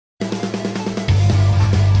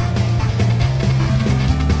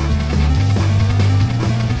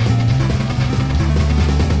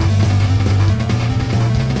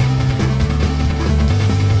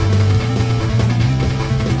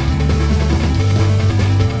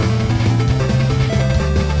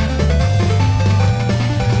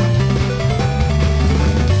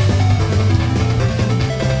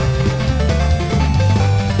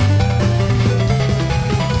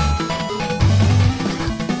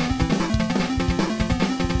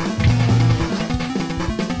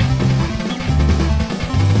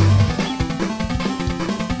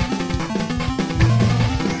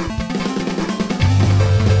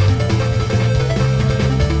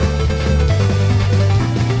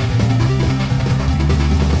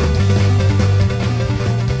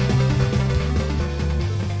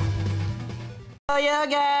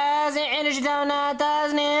Hello guys, Energy Down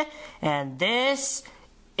 9000 and this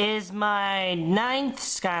is my 9th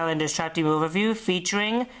Skylanders Trap Team overview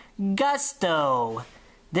featuring Gusto.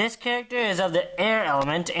 This character is of the air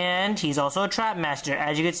element and he's also a trap master,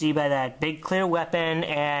 as you can see by that big clear weapon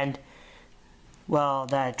and, well,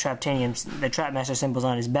 that the trap master symbol's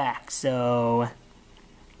on his back. So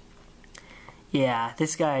yeah,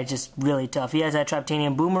 this guy is just really tough. He has that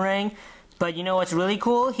Traptanium boomerang. But you know what's really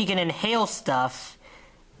cool? He can inhale stuff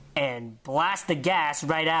and blast the gas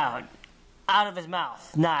right out of his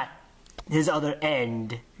mouth, not his other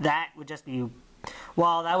end. That would just be,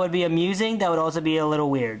 while that would be amusing, that would also be a little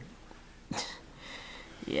weird.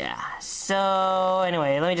 Yeah, so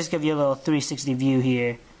anyway, let me just give you a little 360 view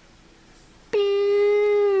here.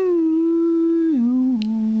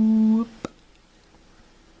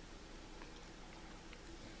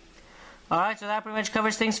 Alright, so that pretty much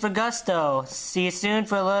covers things for Gusto. See you soon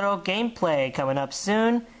for a little gameplay coming up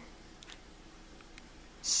soon.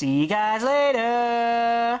 See you guys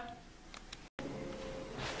later!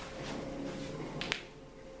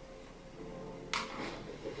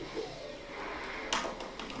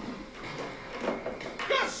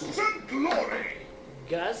 Gusts of glory!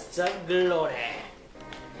 Gusts of glory.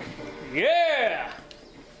 Yeah!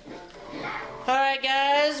 Alright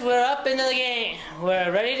guys, we're up into the game.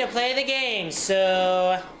 We're ready to play the game,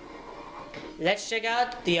 so let's check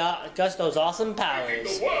out the Gusto's awesome powers.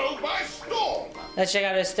 Taking the world by storm! Let's check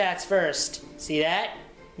out his stats first. See that?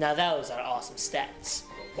 Now those are awesome stats.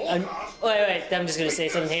 Wait, I'm just gonna say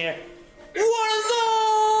something here. What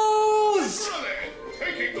are those?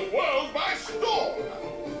 Taking the world by storm!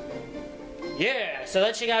 Yeah, so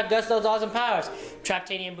let's check out Gusto's awesome powers.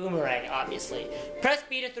 Traptanium boomerang, obviously. Press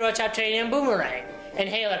B to throw a Traptanium boomerang.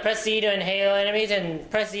 Inhaler, press C to inhale enemies,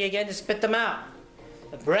 and press Z again to spit them out.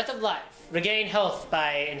 A breath of life. Regain health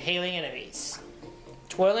by inhaling enemies.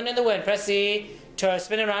 Twirling in the wind, press C to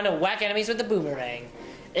spin around and whack enemies with the boomerang.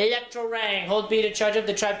 Electro Rang, hold B to charge up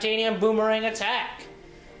the Traptanium boomerang attack.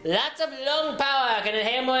 Lots of lung power, can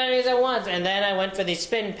inhale more enemies at once. And then I went for the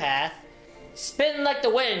spin path. Spin like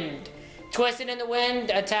the wind. Twisting in the wind,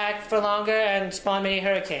 attack for longer, and spawn many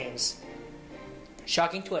hurricanes.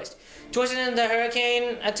 Shocking twist. Twisting in the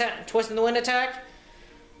hurricane attack, twist in the wind attack,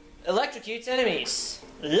 electrocutes enemies.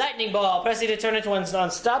 Lightning ball, press C to turn into an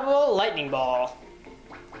unstoppable lightning ball.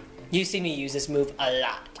 You see me use this move a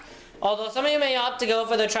lot. Although some of you may opt to go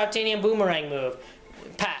for the Traptanium boomerang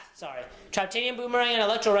Traptanium boomerang and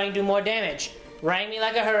Electro Rang do more damage. Rang me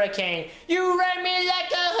like a hurricane. You rang me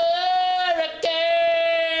like a hurricane!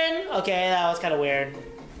 Okay, that was kind of weird.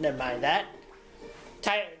 Never mind that.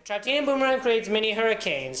 Traptanium boomerang creates mini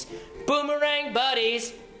hurricanes. Boomerang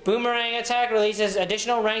buddies. Boomerang attack releases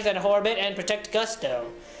additional ranks that orbit and protect Gusto.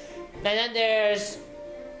 And then there's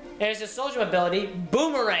the soldier ability,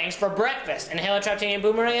 boomerangs for breakfast. Inhale a Traptanium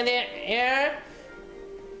boomerang in the air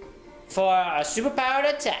for a superpowered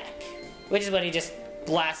attack, which is when he just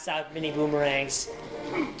blasts out mini boomerangs.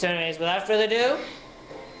 So anyways, without further ado,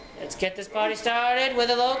 let's get this party started with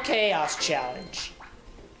a little chaos challenge.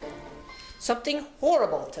 Something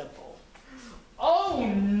horrible, Temple. Oh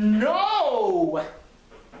no!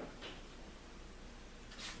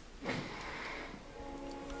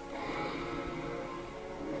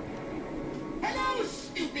 Hello,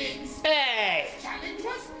 stupids! Hey! This challenge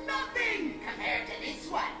was nothing compared to this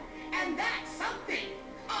one. And that's something.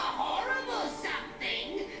 A horrible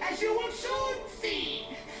something, as you will soon see.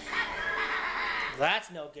 That's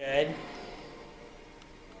no good.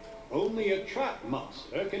 Only a trap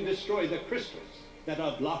master can destroy the crystals that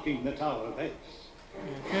are blocking the tower base.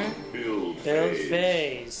 Build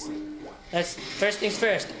phase. That's first things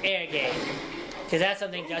first, air game. Because that's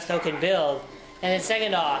something Gusto can build. And then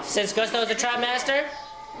second off, since Gusto is a trap master,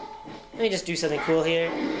 let me just do something cool here.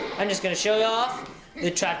 I'm just going to show you off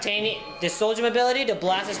the soldier ability to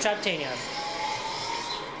blast his Traptanium.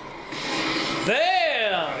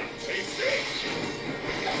 Bam!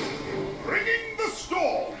 Bringing the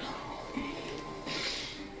storm!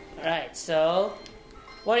 Alright, so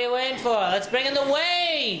what are you waiting for? Let's bring in the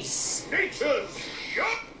waves! Nature's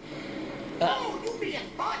yup! Oh, you may have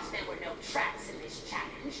thought there were no traps in this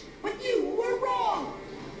challenge, but you were wrong.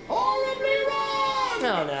 Horribly wrong!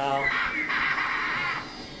 Oh no.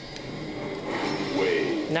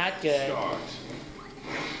 Wave Not good. start.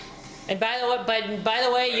 And by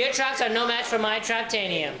the way, your traps are no match for my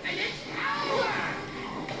Traptanium. Infinite power!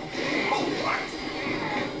 All right.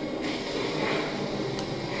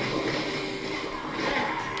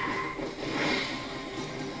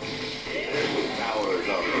 Powers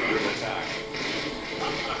of the grim attack.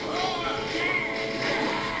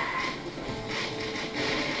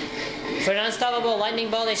 For an unstoppable lightning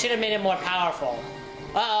bolt, they should have made it more powerful.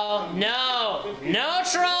 Uh-oh. No. No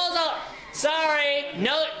trolls. Sorry.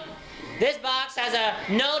 No. This box has a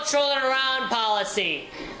no trolling around policy.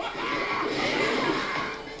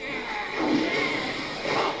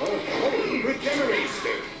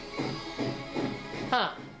 Regeneration.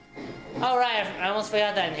 Huh. Oh, right. I almost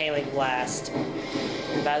forgot that inhaling blast.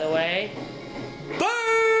 And by the way... Boom!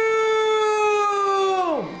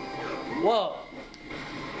 Whoa.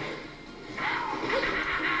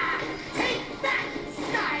 Take that,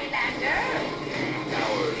 Skylander!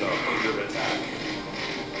 Towers are under attack.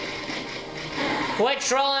 Quit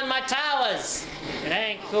trolling my towers. It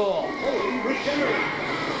ain't cool.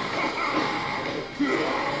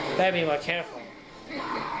 Better be more careful.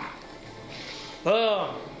 Boom.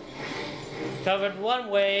 Covered one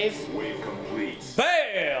wave. Wave complete.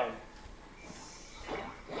 Bam!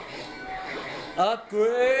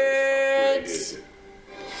 Upgrades!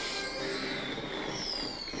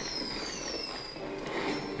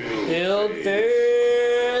 Build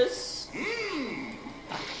this!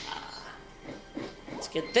 Let's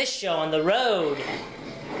get this show on the road.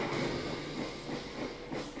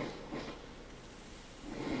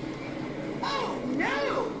 Oh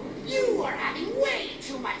no! You are having way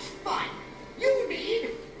too much fun! You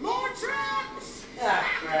need more traps! Ah,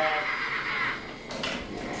 crap.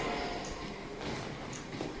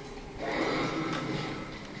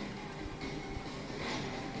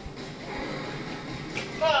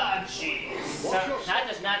 Oh, jeez. That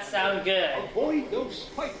does not sound good. Avoid those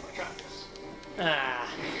spike traps. Ah.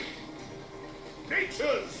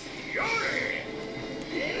 Nature's fury.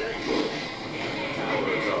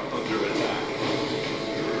 Towers are under attack.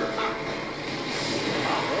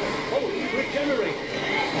 Fully regenerate.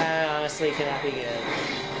 That honestly cannot be good.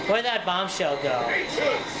 Where'd that bombshell go?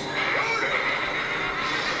 Nature's fury.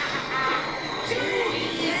 Too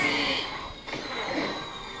easy!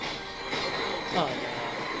 Oh, no.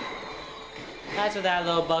 That's what that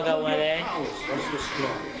little bugger went in. House was destroyed.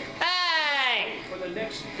 Hey! For the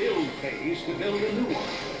next build phase to build a new one.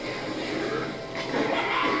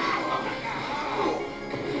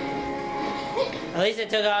 At least it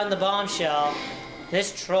took on the bombshell.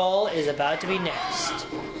 This troll is about to be next.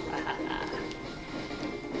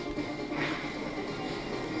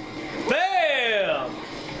 Bam!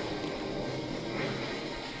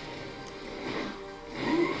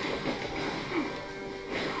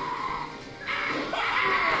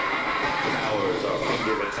 Towers are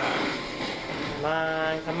under attack. Come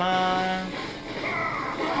on, come on.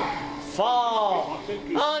 Fall!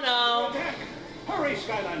 Oh no! Attack! Hurry,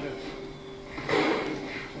 Skylanders!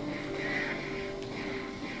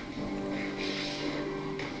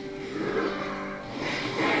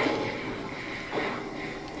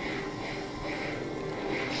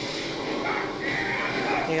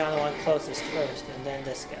 Take on the one closest first, and then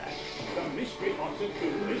this guy. The mystery box of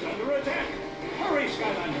doom is under attack! Hurry,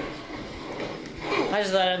 Skylanders! I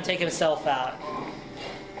just let him take himself out.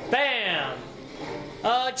 Bam!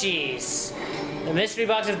 Oh jeez. The mystery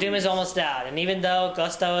box of doom is almost out, and even though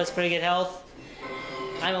Gusto has pretty good health,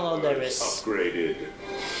 I'm a little nervous. Upgraded.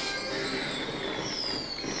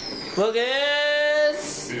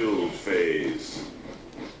 Boogers! Build phase.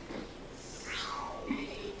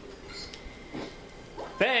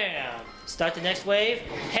 Bam! Start the next wave?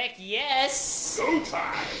 Heck yes! Go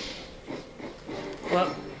time.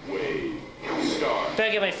 Well, Wave. Start.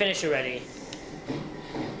 better get my finisher ready.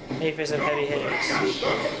 Maybe for some heavy hitters.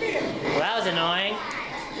 Well, that was annoying.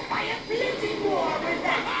 I have plenty more with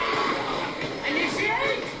that!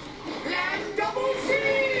 Initiate! Plan double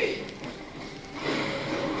C!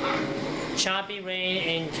 Chompy rain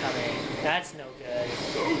incoming. That's no good.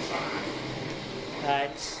 Go time.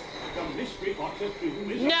 That's... The mystery box of doom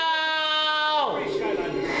is No! Hurry,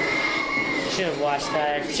 Skylanders! Should have watched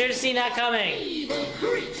that. Should have seen that coming. Evil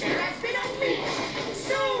creature has been unleashed!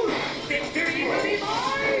 Soon, victory will be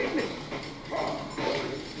mine!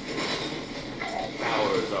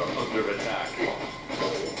 Towers are under attack.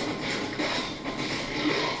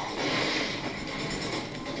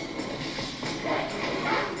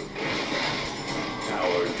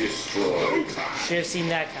 Tower destroyed. Should have seen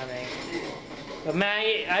that coming. But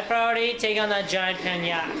man, I priority take on that giant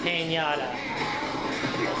pinata.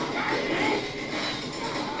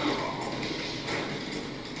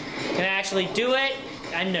 Can I actually do it?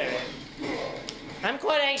 I know it. I'm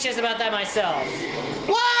quite anxious about that myself.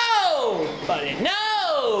 Whoa! Buddy,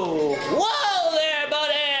 no! Whoa there,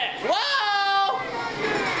 buddy! Whoa!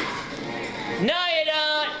 No, you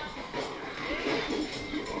don't!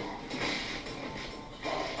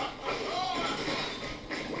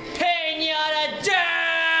 Pinata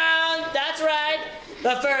down! That's right!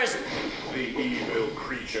 The first The evil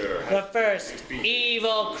creature The has first been defeated.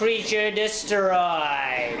 evil creature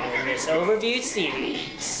destroyed in this overview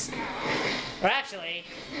series. Or actually,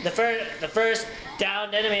 the first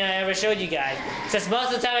downed enemy I ever showed you guys. Since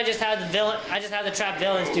most of the time I just have the trap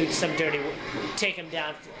villains do some dirty work. Take him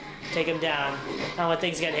down. And when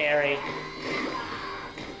things get hairy.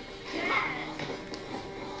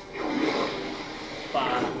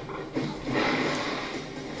 Wow.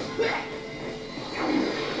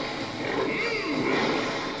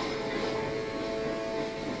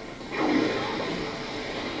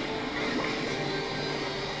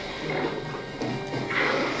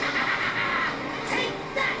 Take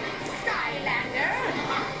that, Skylander!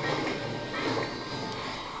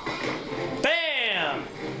 Bam!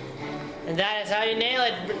 And that is how you nail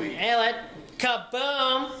it.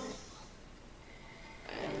 Kaboom!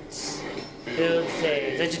 Build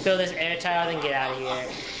saves. Let's just build this air tile and get out of here.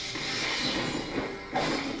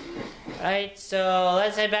 Alright, so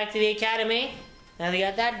let's head back to the academy. Now we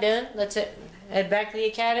got that done, let's head back to the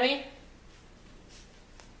academy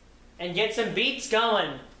and get some beats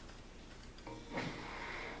going.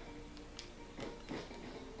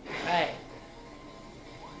 Alright.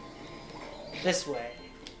 This way.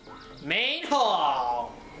 Main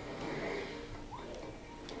hall!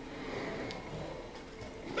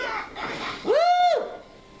 Woo!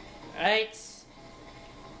 Alright.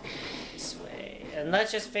 This way. And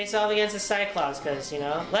let's just face off against the Cyclops, because, you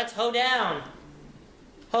know, let's hoe down.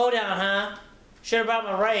 Hoe down, huh? Should've brought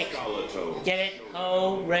my rake. Skeleton. Get it?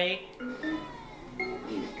 Hoe, rake.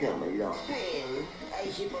 You've come a long way. I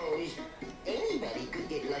suppose anybody could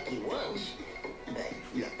get lucky once, but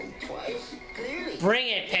lucky twice, clearly. Bring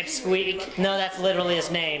it, Pipsqueak. No, that's literally his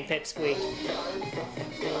name, Pipsqueak.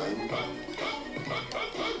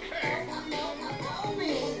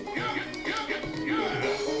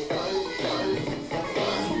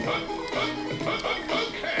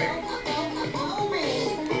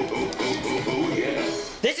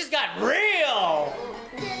 This just got real!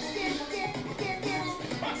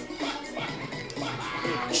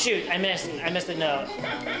 Shoot, I missed the note.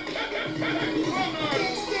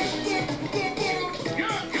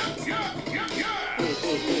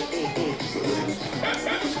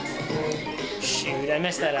 Shoot, I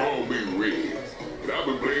messed that Call up. me Red, and I've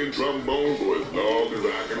been playing trombone for as long as I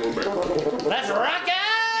can remember. Let's rock out!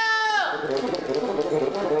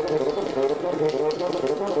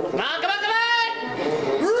 Come on, come on, come on!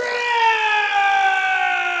 Roar!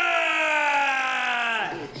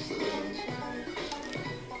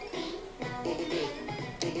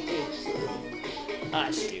 Ah,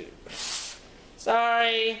 shoot.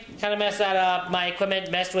 Sorry, kind of messed that up. My equipment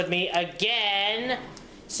messed with me again.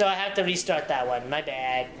 So I have to restart that one. My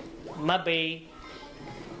bad. My B.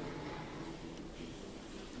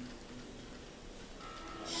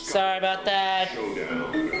 Sorry about that.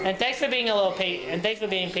 Showdown. And thanks for being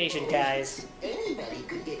patient, guys. Anybody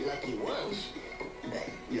could get lucky once, but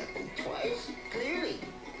lucky twice, clearly.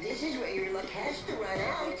 This is where your luck has to run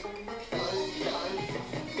out.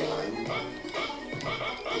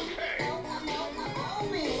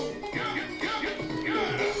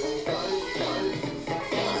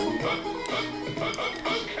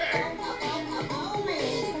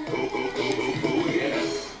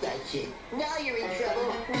 That's it. Now you're in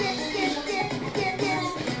trouble.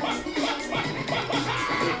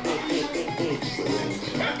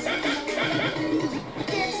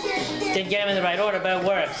 Didn't get him in the right order, but it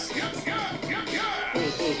works.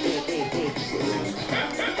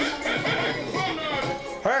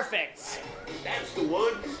 Perfect. That's the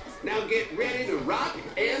one. Now get ready to rock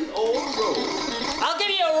and or roll. I'll give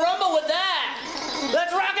you a rumble with that.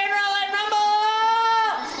 Let's rock and roll and rumble!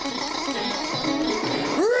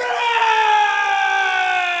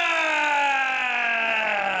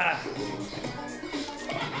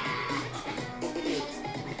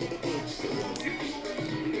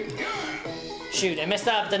 Shoot, I messed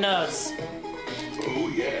up the notes. Oh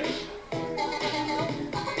yeah.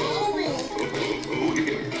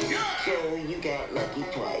 So you got lucky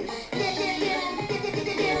twice.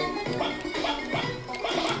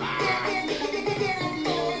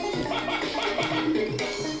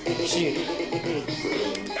 Shoot.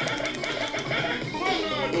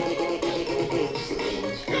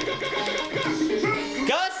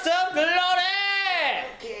 Gust of glory!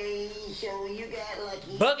 Okay, so you got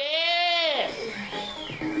lucky. Boogie!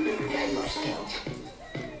 That must count.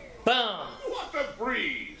 Boom. What the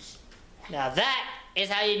breeze? Now that is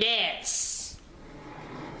how you dance.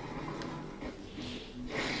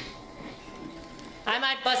 I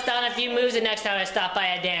might bust down a few moves the next time I stop by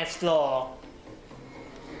a dance floor.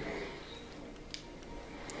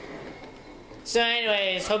 So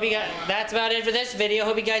anyways, hope you guys, that's about it for this video.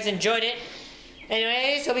 Hope you guys enjoyed it.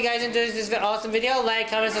 Anyways, hope you guys enjoyed this awesome video. Like,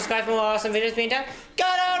 comment, subscribe for more awesome videos being done.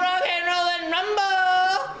 Gotta rock and roll and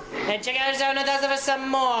rumble! And check out Energy Down 1000 for some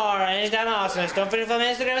more Energy Down Awesomeness. Don't forget to follow me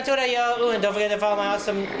on Instagram and Twitter, yo. Ooh, and don't forget to follow my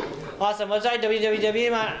awesome website,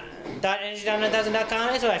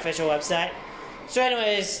 www.energydown1000.com. It's my official website. So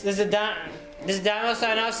anyways, this is Dynamo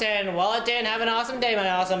sign off saying, well it did, have an awesome day, my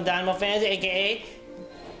awesome Dynamo fans, aka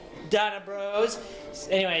Donna Bros.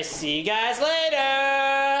 Anyways, see you guys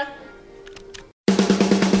later!